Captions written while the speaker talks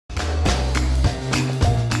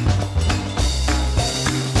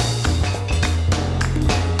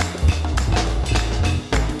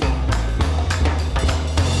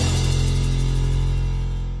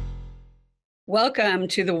Welcome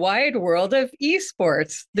to the wide world of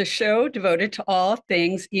esports, the show devoted to all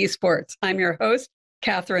things esports. I'm your host,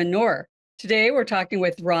 Katharine Nohr. Today, we're talking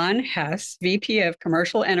with Ron Hess, VP of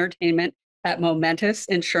Commercial Entertainment at Momentous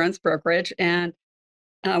Insurance Brokerage, and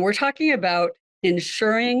we're talking about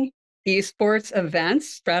insuring esports events,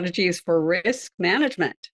 strategies for risk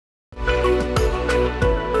management.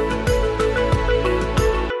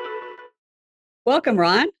 Welcome,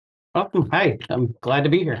 Ron. Welcome. Hi, I'm glad to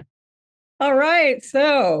be here. All right.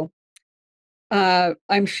 So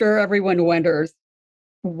I'm sure everyone wonders,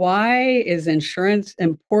 why is insurance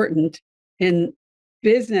important in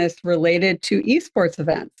business related to esports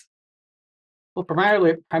events? Well,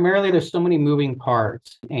 primarily, there's so many moving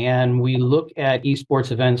parts, and we look at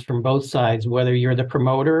esports events from both sides, whether you're the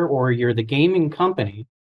promoter or you're the gaming company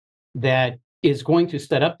that is going to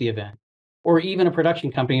set up the event, or even a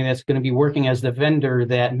production company that's going to be working as the vendor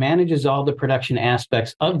that manages all the production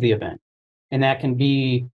aspects of the event. And that can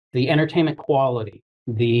be the entertainment quality,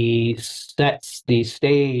 the sets, the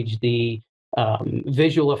stage, the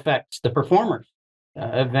visual effects, the performers.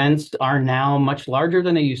 Events are now much larger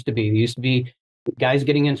than they used to be. They used to be guys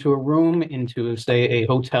getting into a room, into, say, a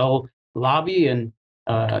hotel lobby and,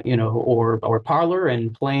 or parlor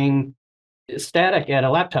and playing static at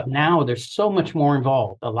a laptop. Now there's so much more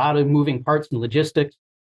involved, a lot of moving parts and logistics,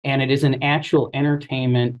 and it is an actual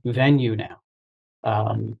entertainment venue now.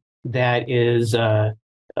 That is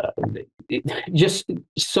just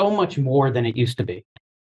so much more than it used to be.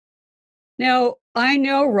 Now, I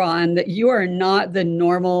know, Ron, that you are not the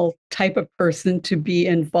normal type of person to be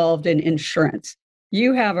involved in insurance.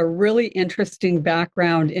 You have a really interesting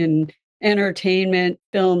background in entertainment,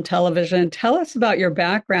 film, television. Tell us about your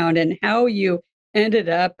background and how you ended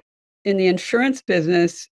up in the insurance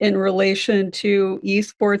business in relation to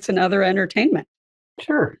esports and other entertainment.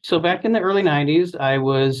 Sure. So back in the early 90s, I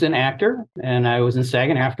was an actor and I was in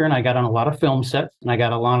SAG-AFTRA, and I got on a lot of film sets and I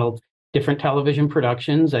got a lot of different television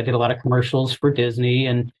productions. I did a lot of commercials for Disney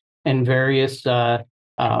and various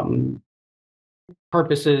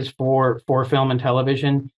purposes for film and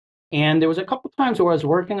television. And there was a couple times where I was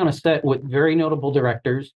working on a set with very notable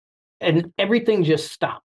directors and everything just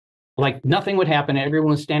stopped. Like nothing would happen.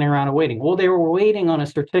 Everyone was standing around and waiting. Well, they were waiting on a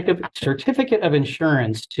certificate of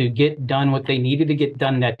insurance to get done what they needed to get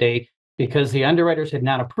done that day because the underwriters had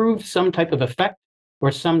not approved some type of effect or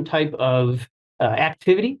some type of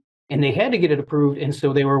activity, and they had to get it approved. And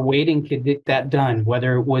so they were waiting to get that done,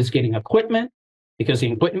 whether it was getting equipment because the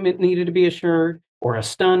equipment needed to be assured, or a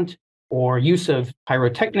stunt, or use of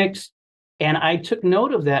pyrotechnics. And I took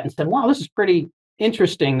note of that and said, wow, this is pretty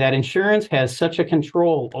interesting that insurance has such a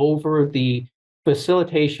control over the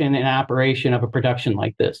facilitation and operation of a production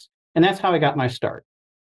like this. And that's how I got my start.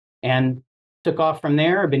 And took off from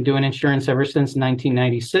there. I've been doing insurance ever since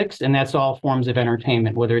 1996, and that's all forms of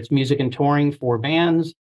entertainment, whether it's music and touring for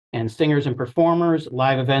bands and singers and performers,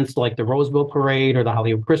 live events like the Rose Bowl Parade or the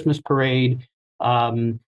Hollywood Christmas Parade,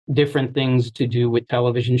 different things to do with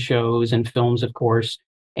television shows and films, of course,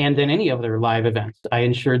 and then any other live events. I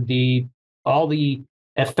insured all the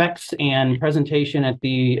effects and presentation at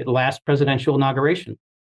the last presidential inauguration.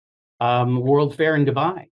 World Fair in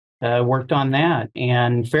Dubai, worked on that,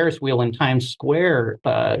 and Ferris wheel in Times Square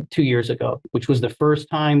 2 years ago, which was the first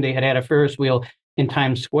time they had a Ferris wheel in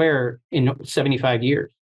Times Square in 75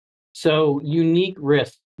 years. So unique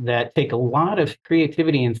risks that take a lot of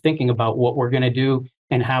creativity and thinking about what we're going to do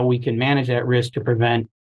and how we can manage that risk to prevent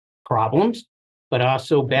problems, but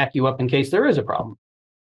also back you up in case there is a problem.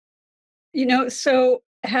 So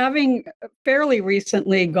having fairly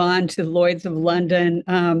recently gone to Lloyd's of London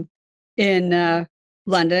in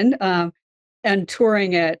London and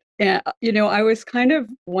touring it, I was kind of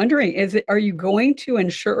wondering, are you going to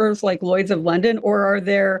insurers like Lloyd's of London, or are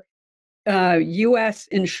there U.S.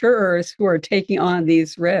 insurers who are taking on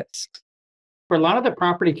these risks? For a lot of the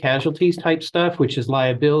property casualties type stuff, which is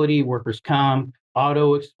liability, workers' comp,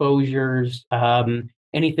 auto exposures,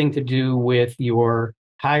 anything to do with your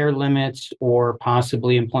higher limits or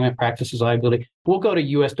possibly employment practices liability, we'll go to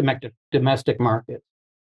U.S. domestic markets.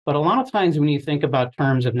 But a lot of times when you think about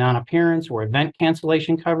terms of non-appearance or event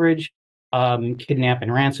cancellation coverage, kidnap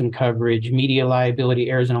and ransom coverage, media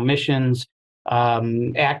liability, errors and omissions,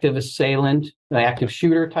 active assailant, active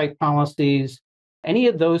shooter type policies, any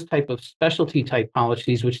of those type of specialty type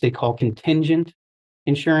policies, which they call contingent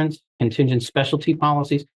insurance, contingent specialty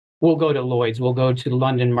policies, we'll go to Lloyd's, we'll go to the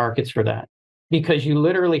London markets for that. Because you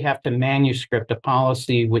literally have to manuscript a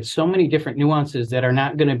policy with so many different nuances that are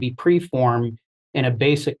not going to be preformed in a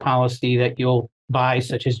basic policy that you'll buy,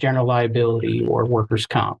 such as general liability or workers'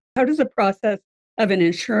 comp. How does the process of an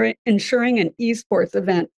insuring an esports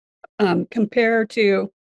event compare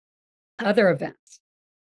to other events?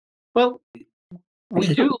 Well,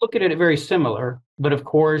 we do look at it very similar, but of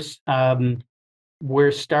course,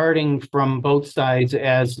 we're starting from both sides.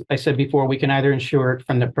 As I said before, we can either insure it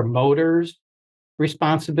from the promoter's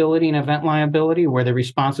responsibility and event liability, where they're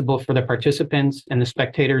responsible for the participants and the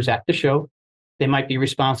spectators at the show. They might be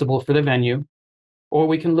responsible for the venue. Or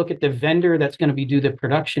we can look at the vendor that's going to be do the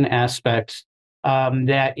production aspects.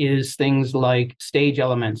 That is things like stage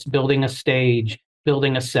elements, building a stage,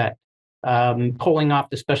 building a set, pulling off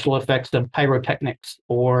the special effects of pyrotechnics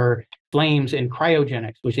or flames and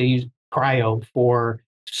cryogenics, which they use cryo for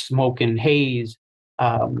smoke and haze.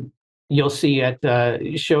 You'll see at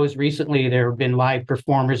shows recently, there have been live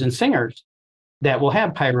performers and singers that will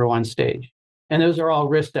have pyro on stage. And those are all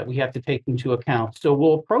risks that we have to take into account. So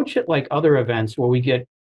we'll approach it like other events where we get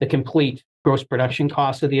the complete gross production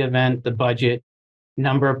cost of the event, the budget,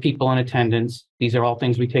 number of people in attendance. These are all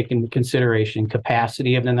things we take into consideration: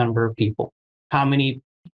 capacity of the number of people, how many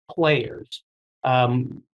players,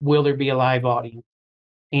 will there be a live audience,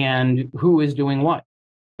 and who is doing what.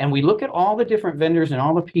 And we look at all the different vendors and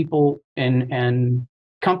all the people and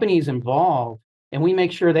companies involved, and we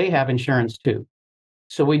make sure they have insurance too.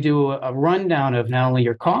 So we do a rundown of not only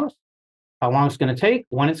your cost, how long it's going to take,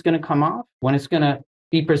 when it's going to come off, when it's going to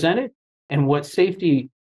be presented, and what safety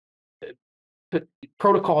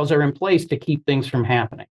protocols are in place to keep things from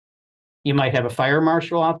happening. You might have a fire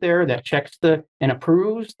marshal out there that checks and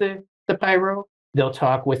approves the pyro. They'll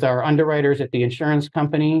talk with our underwriters at the insurance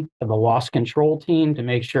company, the loss control team, to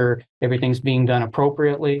make sure everything's being done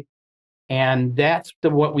appropriately. And that's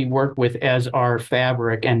what we work with as our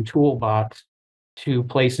fabric and toolbox to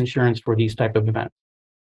place insurance for these type of events.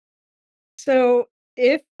 So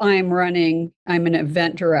if I'm an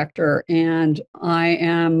event director and I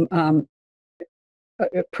am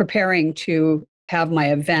preparing to have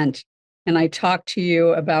my event, and I talk to you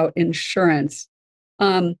about insurance,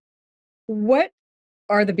 what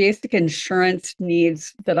are the basic insurance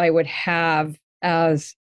needs that I would have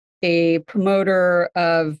as a promoter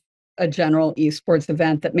of a general esports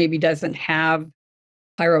event that maybe doesn't have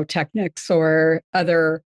pyrotechnics or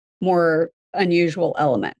other more unusual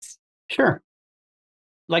elements? Sure.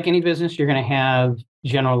 Like any business, you're going to have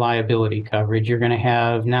general liability coverage. You're going to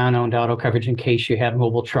have non-owned auto coverage in case you have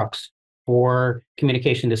mobile trucks for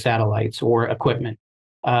communication to satellites or equipment.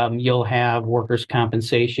 You'll have workers'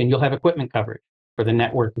 compensation. You'll have equipment coverage for the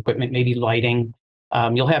network equipment, maybe lighting.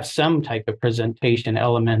 You'll have some type of presentation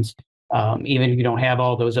elements, even if you don't have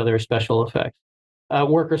all those other special effects.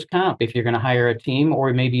 Workers' comp, if you're going to hire a team,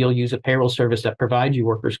 or maybe you'll use a payroll service that provides you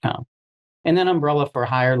workers' comp. And then umbrella for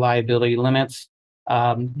higher liability limits.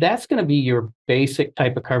 That's going to be your basic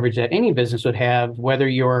type of coverage that any business would have, whether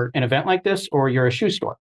you're an event like this or you're a shoe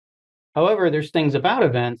store. However, there's things about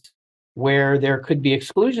events where there could be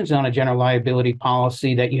exclusions on a general liability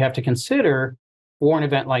policy that you have to consider for an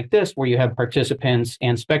event like this, where you have participants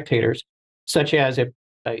and spectators, such as in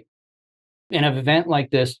an event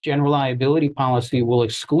like this, general liability policy will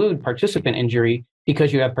exclude participant injury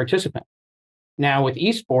because you have participants. Now, with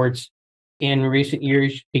esports, in recent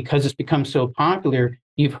years, because it's become so popular,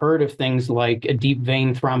 you've heard of things like a deep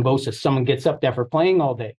vein thrombosis. Someone gets up after playing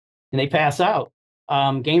all day and they pass out.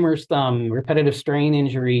 Gamer's thumb, repetitive strain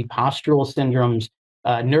injury, postural syndromes,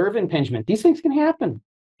 nerve impingement. These things can happen,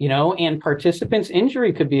 and participants'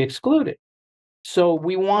 injury could be excluded. So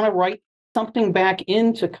we want to write something back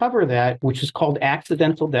in to cover that, which is called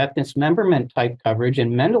accidental death dismemberment type coverage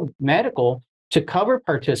and medical, to cover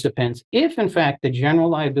participants if, in fact, the general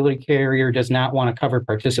liability carrier does not want to cover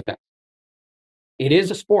participants. It is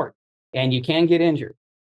a sport, and you can get injured.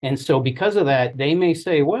 And so because of that, they may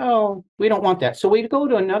say, well, we don't want that. So we go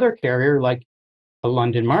to another carrier like a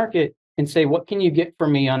London Market and say, what can you get for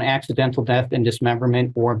me on accidental death and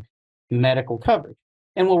dismemberment or medical coverage?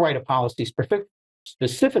 And we'll write a policy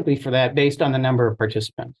specifically for that based on the number of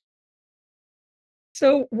participants.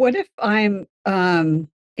 So what if I'm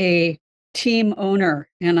a team owner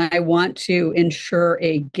and I want to insure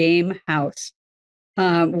a game house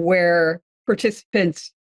where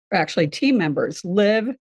participants, or actually team members, live,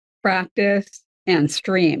 practice, and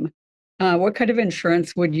stream? What kind of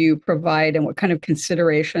insurance would you provide, and what kind of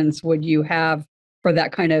considerations would you have for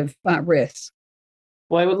that kind of risk?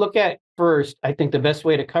 Well, I would look at first, I think the best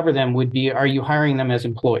way to cover them would be, are you hiring them as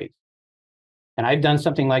employees? And I've done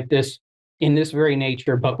something like this in this very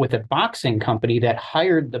nature, but with a boxing company that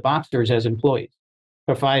hired the boxers as employees,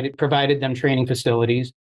 provided them training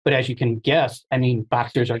facilities. But as you can guess,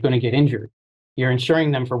 boxers are going to get injured. You're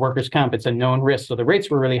insuring them for workers' comp. It's a known risk. So the rates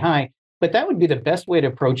were really high, but that would be the best way to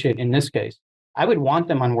approach it in this case. I would want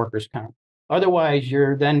them on workers' comp. Otherwise,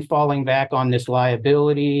 you're then falling back on this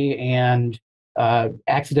liability and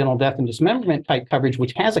accidental death and dismemberment type coverage,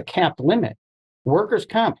 which has a capped limit. Workers'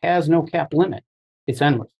 comp has no capped limit. It's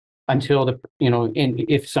endless until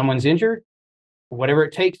if someone's injured, whatever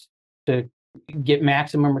it takes to get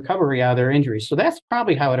maximum recovery out of their injuries. So that's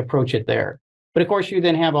probably how I'd approach it there. But of course, you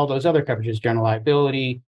then have all those other coverages, general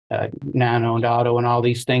liability, non-owned auto, and all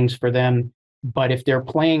these things for them. But if they're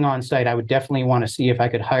playing on site, I would definitely want to see if I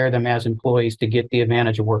could hire them as employees to get the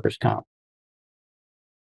advantage of workers' comp.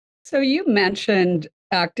 So you mentioned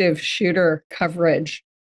active shooter coverage.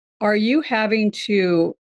 Are you having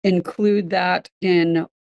to include that in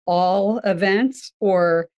all events,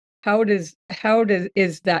 or is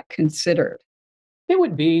that considered? It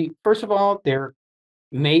would be, first of all, there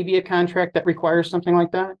may be a contract that requires something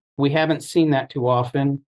like that. We haven't seen that too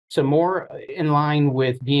often. So more in line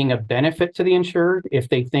with being a benefit to the insured if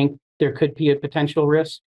they think there could be a potential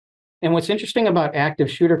risk. And what's interesting about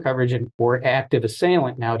active shooter coverage or active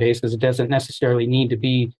assailant nowadays, because it doesn't necessarily need to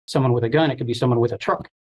be someone with a gun, it could be someone with a truck.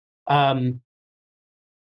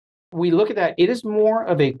 We look at that, it is more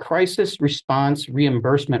of a crisis response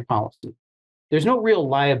reimbursement policy. There's no real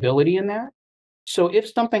liability in that. So if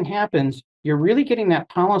something happens, you're really getting that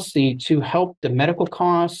policy to help the medical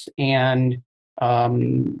costs and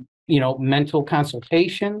mental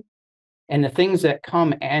consultation and the things that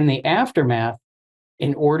come and the aftermath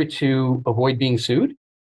in order to avoid being sued.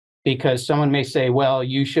 Because someone may say, well,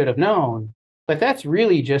 you should have known. But that's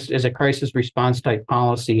really just as a crisis response type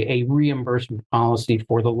policy, a reimbursement policy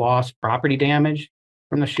for the lost property damage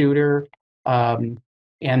from the shooter,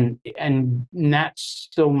 and not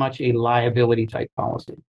so much a liability type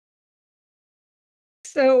policy.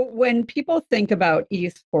 So when people think about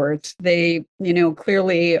esports, they,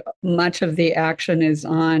 clearly much of the action is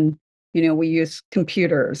on, we use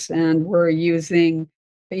computers and we're using,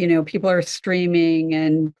 people are streaming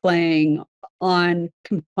and playing on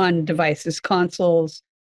devices, consoles.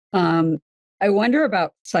 I wonder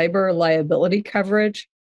about cyber liability coverage.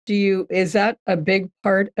 Is that a big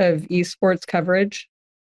part of esports coverage?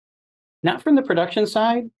 Not from the production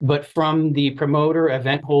side, but from the promoter,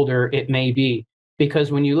 event holder, it may be.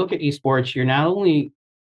 Because when you look at esports, you're not only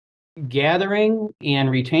gathering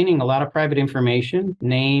and retaining a lot of private information,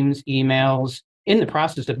 names, emails, in the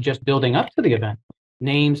process of just building up to the event.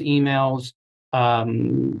 Names, emails,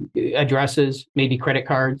 addresses, maybe credit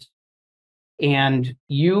cards. And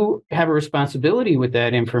you have a responsibility with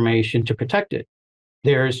that information to protect it.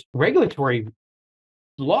 There's regulatory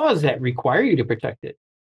laws that require you to protect it.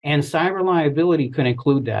 And cyber liability could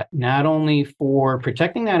include that, not only for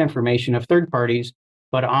protecting that information of third parties,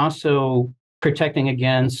 but also protecting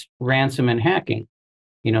against ransom and hacking.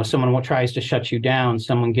 Someone tries to shut you down,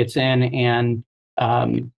 someone gets in and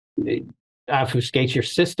obfuscates your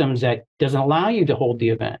systems that doesn't allow you to hold the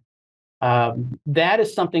event. That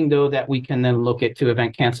is something, though, that we can then look at to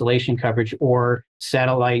event cancellation coverage or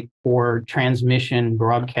satellite or transmission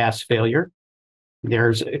broadcast failure.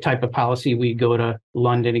 There's a type of policy we go to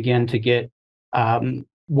London again to get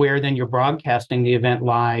where then you're broadcasting the event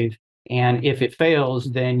live. And if it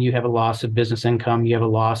fails, then you have a loss of business income. You have a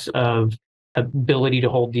loss of ability to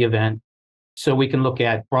hold the event. So we can look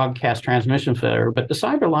at broadcast transmission failure. But the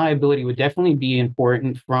cyber liability would definitely be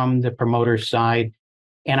important from the promoter's side.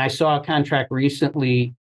 And I saw a contract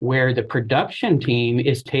recently where the production team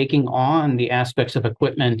is taking on the aspects of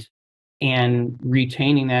equipment and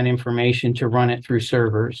retaining that information to run it through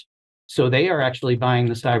servers. So they are actually buying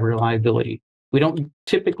the cyber liability. We don't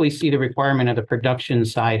typically see the requirement of the production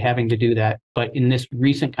side having to do that, but in this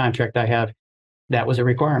recent contract I have, that was a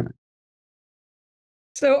requirement.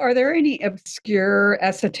 So are there any obscure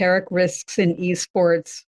esoteric risks in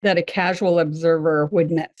esports that a casual observer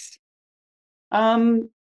would miss?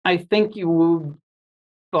 I think you would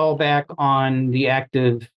fall back on the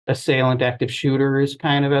active assailant, active shooter is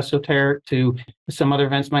kind of esoteric. To some other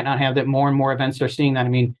events might not have that. More and more events are seeing that. I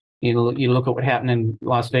mean, you look at what happened in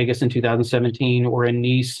Las Vegas in 2017 or in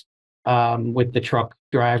Nice with the truck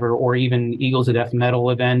driver, or even Eagles of Death Metal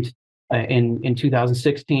event in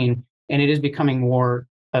 2016. And it is becoming more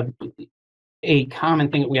a common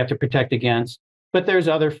thing that we have to protect against. But there's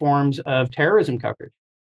other forms of terrorism coverage,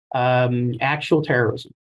 actual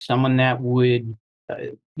terrorism, someone that would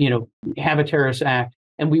have a terrorist act.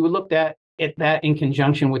 And we would look at that in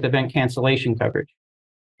conjunction with event cancellation coverage.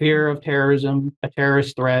 Fear of terrorism, a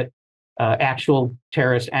terrorist threat, actual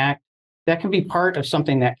terrorist act, that can be part of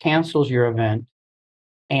something that cancels your event.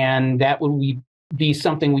 And that would be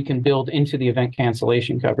something we can build into the event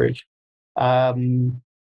cancellation coverage.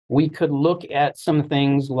 We could look at some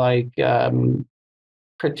things like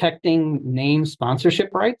protecting name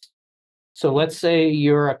sponsorship rights. So let's say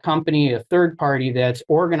you're a company, a third party that's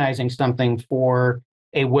organizing something for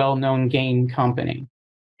a well-known game company,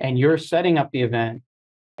 and you're setting up the event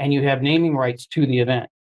and you have naming rights to the event,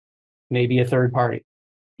 maybe a third party.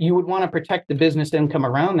 You would want to protect the business income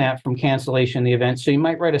around that from cancellation of the event. So you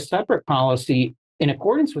might write a separate policy in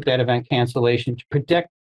accordance with that event cancellation to protect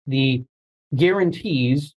the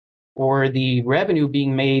guarantees or the revenue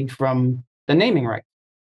being made from the naming rights.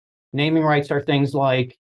 Naming rights are things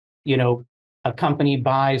like, a company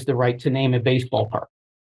buys the right to name a baseball park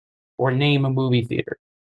or name a movie theater,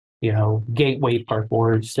 Gateway Park,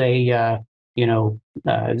 or say,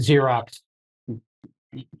 Xerox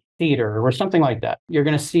Theater or something like that. You're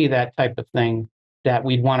going to see that type of thing that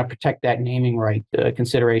we'd want to protect that naming right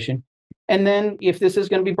consideration. And then if this is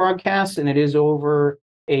going to be broadcast and it is over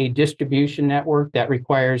a distribution network that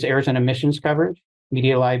requires errors and omissions coverage,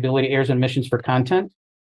 media liability, errors and omissions for content,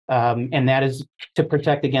 and that is to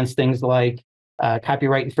protect against things like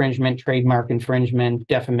copyright infringement, trademark infringement,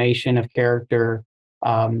 defamation of character,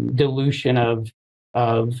 dilution of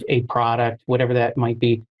a product, whatever that might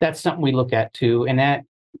be. That's something we look at too, and that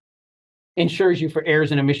insures you for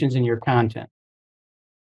errors and omissions in your content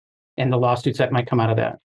and the lawsuits that might come out of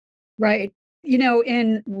that. Right.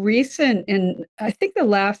 In I think the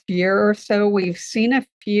last year or so, we've seen a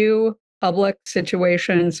few public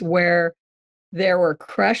situations where there were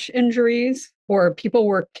crush injuries or people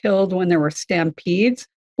were killed when there were stampedes.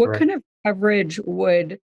 What kind of coverage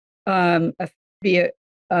would be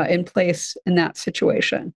in place in that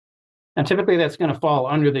situation? And typically that's going to fall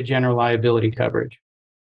under the general liability coverage.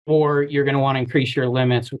 Or you're going to want to increase your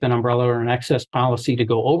limits with an umbrella or an excess policy to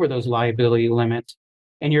go over those liability limits.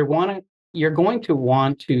 And you're going to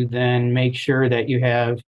want to then make sure that you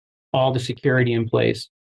have all the security in place.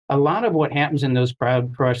 A lot of what happens in those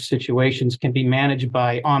crowd crush situations can be managed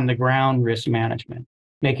by on-the-ground risk management,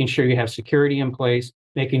 making sure you have security in place,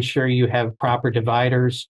 making sure you have proper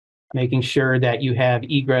dividers, making sure that you have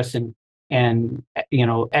egress and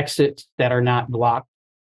exits that are not blocked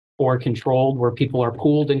or controlled, where people are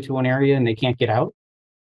pooled into an area and they can't get out.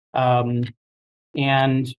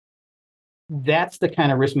 And that's the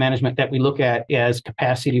kind of risk management that we look at as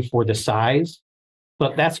capacity for the size.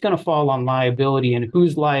 But that's going to fall on liability. And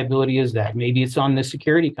whose liability is that? Maybe it's on the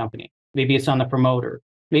security company. Maybe it's on the promoter.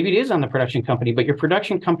 Maybe it is on the production company, but your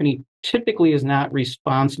production company typically is not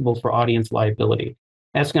responsible for audience liability.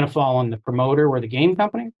 That's going to fall on the promoter or the game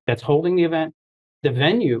company that's holding the event, the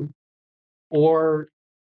venue, or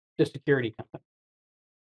the security company.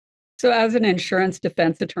 So as an insurance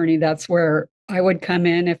defense attorney, that's where I would come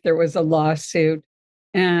in if there was a lawsuit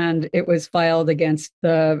and it was filed against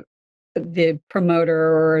the promoter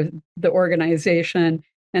or the organization,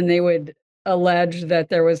 and they would allege that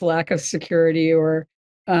there was lack of security or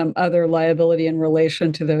other liability in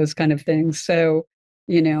relation to those kind of things. So,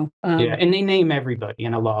 and they name everybody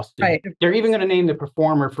in a lawsuit. Right. They're even going to name the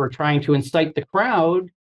performer for trying to incite the crowd,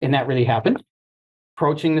 and that really happened,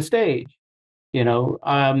 approaching the stage.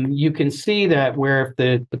 You can see that where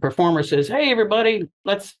if the performer says, "Hey, everybody,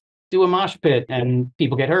 let's do a mosh pit," and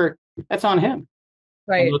people get hurt, that's on him.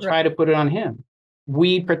 Right. And we'll try to put it on him.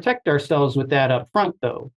 We protect ourselves with that up front,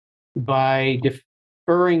 though, by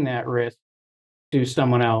deferring that risk to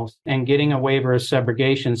someone else and getting a waiver of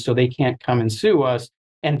subrogation so they can't come and sue us.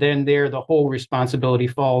 And then the whole responsibility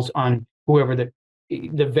falls on whoever the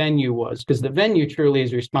venue was, because the venue truly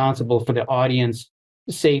is responsible for the audience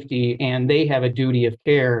safety, and they have a duty of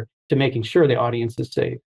care to making sure the audience is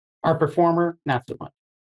safe. Our performer, not so much.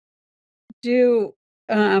 Do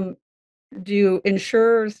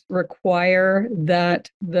insurers require that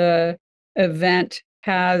the event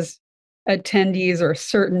has attendees or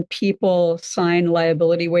certain people sign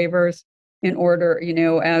liability waivers in order,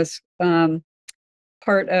 as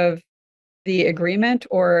part of the agreement,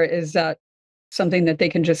 or is that something that they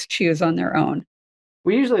can just choose on their own?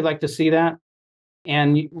 We usually like to see that.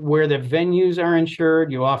 And where the venues are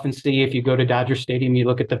insured, you often see, if you go to Dodger Stadium, you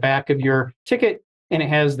look at the back of your ticket and it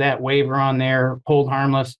has that waiver on there, hold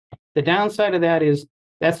harmless. The downside of that is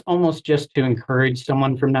that's almost just to encourage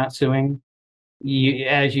someone from not suing.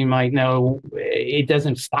 As you might know, it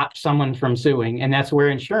doesn't stop someone from suing, and that's where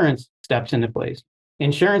insurance steps into place.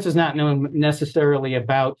 Insurance is not necessarily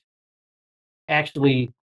about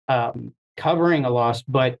actually covering a loss,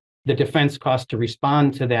 but the defense cost to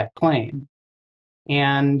respond to that claim.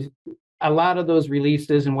 And a lot of those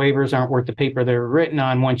releases and waivers aren't worth the paper they're written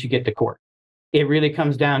on once you get to court. It really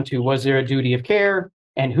comes down to, was there a duty of care,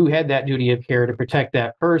 and who had that duty of care to protect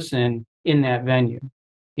that person in that venue?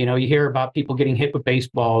 You hear about people getting hit with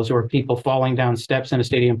baseballs or people falling down steps in a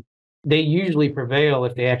stadium. they usually prevail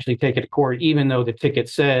if they actually take it to court, even though the ticket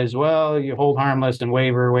says, well, you hold harmless and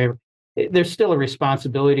waiver. There's still a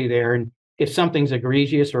responsibility there. And if something's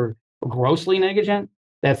egregious or grossly negligent,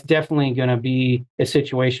 that's definitely going to be a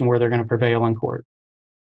situation where they're going to prevail in court.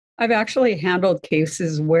 I've actually handled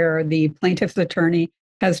cases where the plaintiff's attorney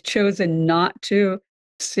has chosen not to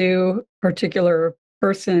sue particular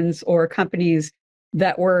persons or companies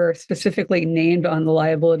that were specifically named on the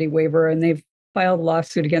liability waiver, and they've filed a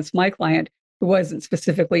lawsuit against my client who wasn't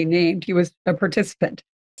specifically named. He was a participant.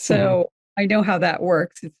 So I know how that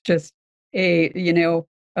works. It's just we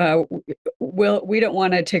don't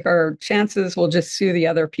want to take our chances. We'll just sue the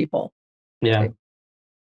other people. Yeah.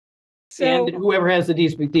 So, and whoever has the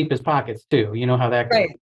deepest pockets too. You know how that goes.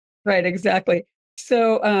 Right, exactly.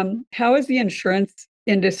 So how is the insurance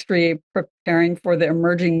industry preparing for the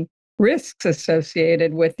emerging risks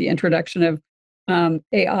associated with the introduction of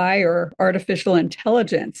AI or artificial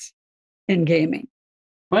intelligence in gaming?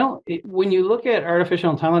 Well, when you look at artificial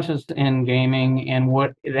intelligence in gaming and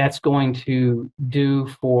what that's going to do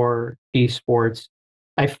for esports,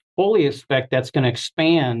 I fully expect that's going to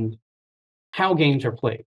expand how games are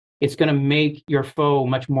played. It's going to make your foe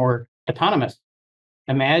much more autonomous.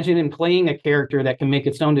 Imagine in playing a character that can make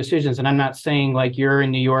its own decisions. And I'm not saying like you're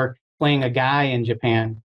in New York playing a guy in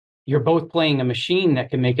Japan. You're both playing a machine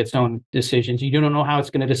that can make its own decisions. You don't know how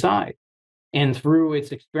it's going to decide. And through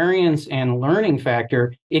its experience and learning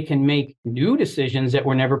factor, it can make new decisions that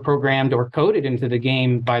were never programmed or coded into the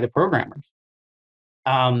game by the programmers.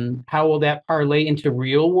 How will that parlay into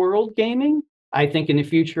real world gaming? I think in the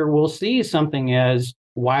future, we'll see something as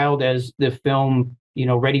wild as the film,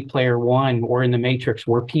 Ready Player One or in The Matrix,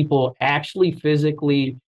 where people actually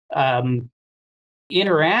physically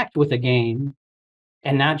interact with a game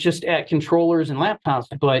and not just at controllers and laptops,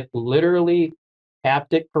 but literally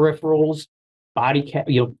haptic peripherals,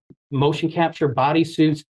 motion capture body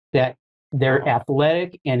suits that they're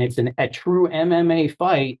athletic, and it's a true MMA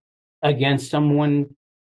fight against someone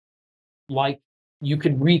like you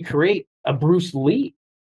could recreate a Bruce Lee,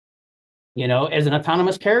 as an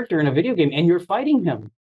autonomous character in a video game, and you're fighting him.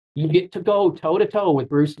 You get to go toe to toe with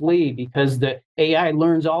Bruce Lee because the AI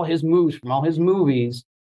learns all his moves from all his movies.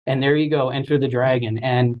 And there you go, Enter the Dragon.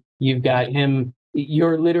 And you've got him,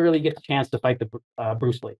 you're literally get the chance to fight the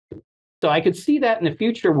Bruce Lee. So I could see that in the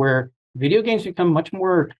future where video games become much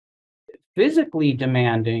more physically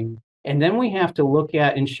demanding. And then we have to look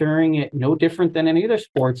at ensuring it no different than any other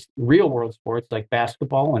sports, real world sports like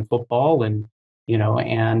basketball and football and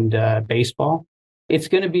baseball. It's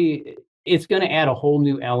going to add a whole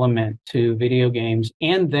new element to video games.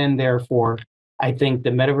 And then therefore, I think the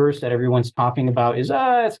metaverse that everyone's talking about is,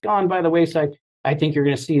 it's gone by the wayside. I think you're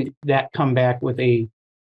going to see that come back with a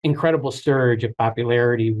incredible surge of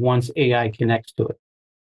popularity once AI connects to it.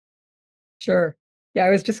 Sure. Yeah, I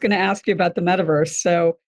was just going to ask you about the metaverse.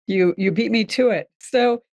 So you beat me to it.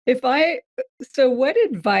 So what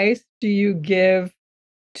advice do you give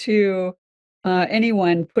to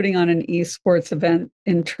anyone putting on an esports event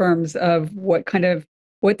in terms of what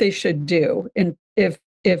they should do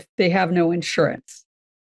if they have no insurance?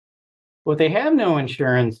 Well, if they have no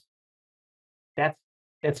insurance,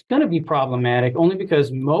 that's going to be problematic only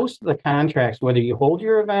because most of the contracts, whether you hold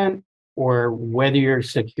your event or whether you're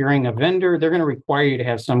securing a vendor, they're going to require you to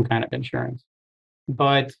have some kind of insurance.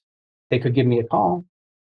 But they could give me a call.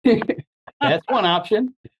 That's one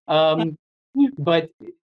option. But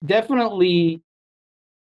definitely,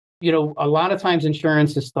 a lot of times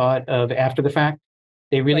insurance is thought of after the fact.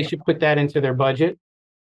 They really should put that into their budget.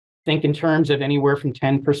 Think in terms of anywhere from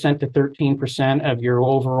 10% to 13% of your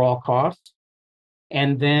overall costs.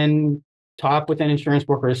 And then talk with an insurance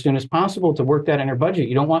broker as soon as possible to work that in your budget.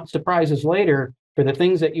 You don't want surprises later for the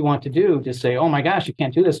things that you want to do to say, oh my gosh, you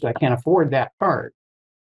can't do this, I can't afford that part.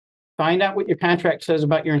 Find out what your contract says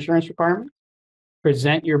about your insurance requirements,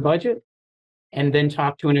 present your budget, and then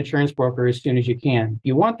talk to an insurance broker as soon as you can.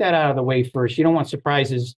 You want that out of the way first. You don't want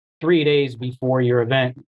surprises 3 days before your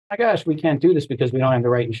event. My gosh, we can't do this because we don't have the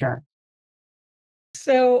right insurance.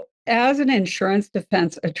 So as an insurance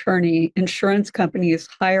defense attorney, insurance companies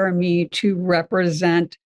hire me to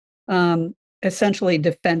represent essentially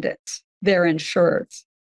defendants, their insurers.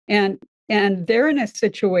 And they're in a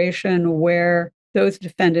situation where those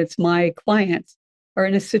defendants, my clients, are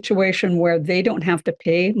in a situation where they don't have to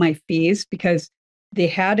pay my fees because they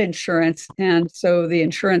had insurance, and so the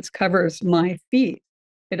insurance covers my fees.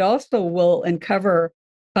 It also will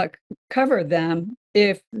cover them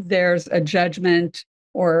if there's a judgment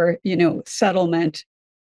or settlement,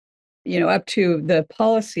 up to the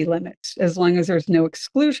policy limits, as long as there's no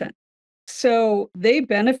exclusion. So they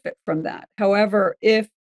benefit from that. However, if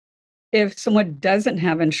if someone doesn't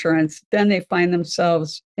have insurance, then they find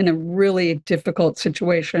themselves in a really difficult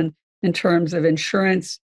situation in terms of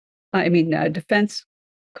insurance, defense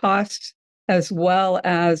costs, as well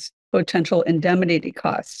as potential indemnity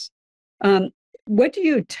costs. What do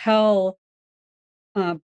you tell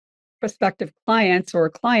prospective clients or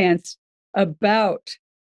clients about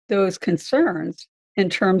those concerns in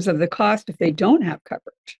terms of the cost if they don't have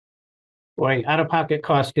coverage? Boy, out-of-pocket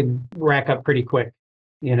costs could rack up pretty quick.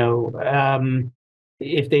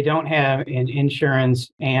 If they don't have an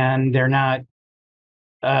insurance and they're not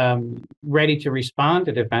ready to respond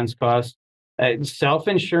to defense costs,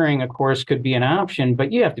 self-insuring, of course, could be an option,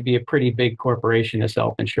 but you have to be a pretty big corporation to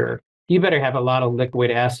self-insure. You better have a lot of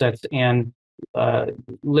liquid assets and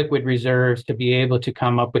liquid reserves to be able to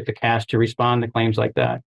come up with the cash to respond to claims like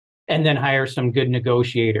that. And then hire some good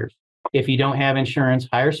negotiators. If you don't have insurance,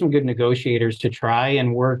 hire some good negotiators to try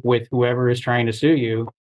and work with whoever is trying to sue you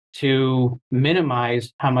to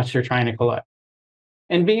minimize how much they're trying to collect.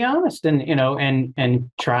 And be honest,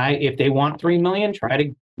 and try, if they want 3 million, try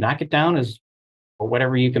to knock it down as or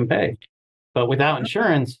whatever you can pay. But without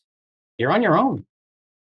insurance, you're on your own.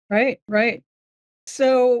 Right, right.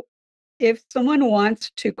 So if someone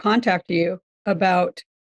wants to contact you about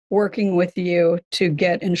working with you to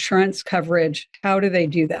get insurance coverage, how do they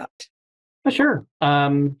do that? Sure.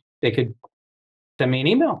 They could send me an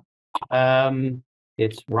email.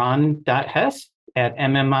 It's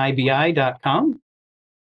ron.hess@mmIBI.com.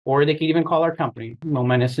 Or they could even call our company,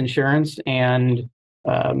 Momentous Insurance, and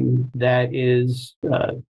that is,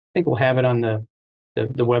 I think we'll have it on the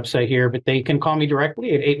website here, but they can call me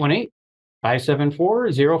directly at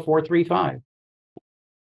 818-574-0435.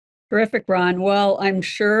 Terrific, Ron. Well, I'm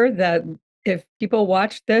sure that if people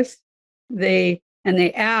watch this, they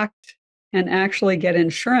act and actually get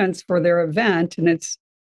insurance for their event, and it's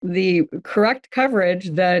the correct coverage,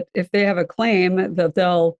 that if they have a claim, that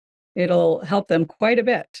it'll help them quite a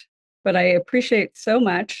bit. But I appreciate so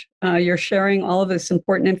much you're sharing all of this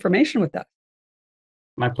important information with us.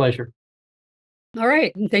 My pleasure. All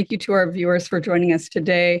right. And thank you to our viewers for joining us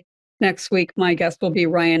today. Next week, my guest will be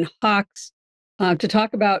Ryan Hawks to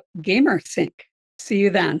talk about GamerSync. See you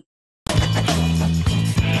then.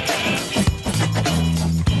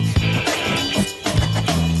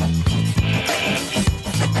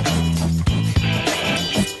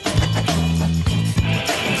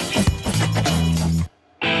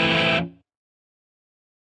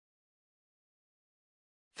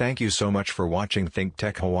 Thank you so much for watching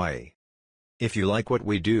ThinkTech Hawaii. If you like what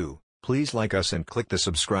we do, please like us and click the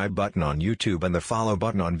subscribe button on YouTube and the follow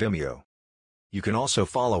button on Vimeo. You can also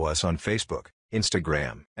follow us on Facebook,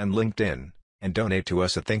 Instagram, and LinkedIn, and donate to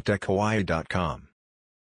us at thinktechhawaii.com.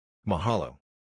 Mahalo.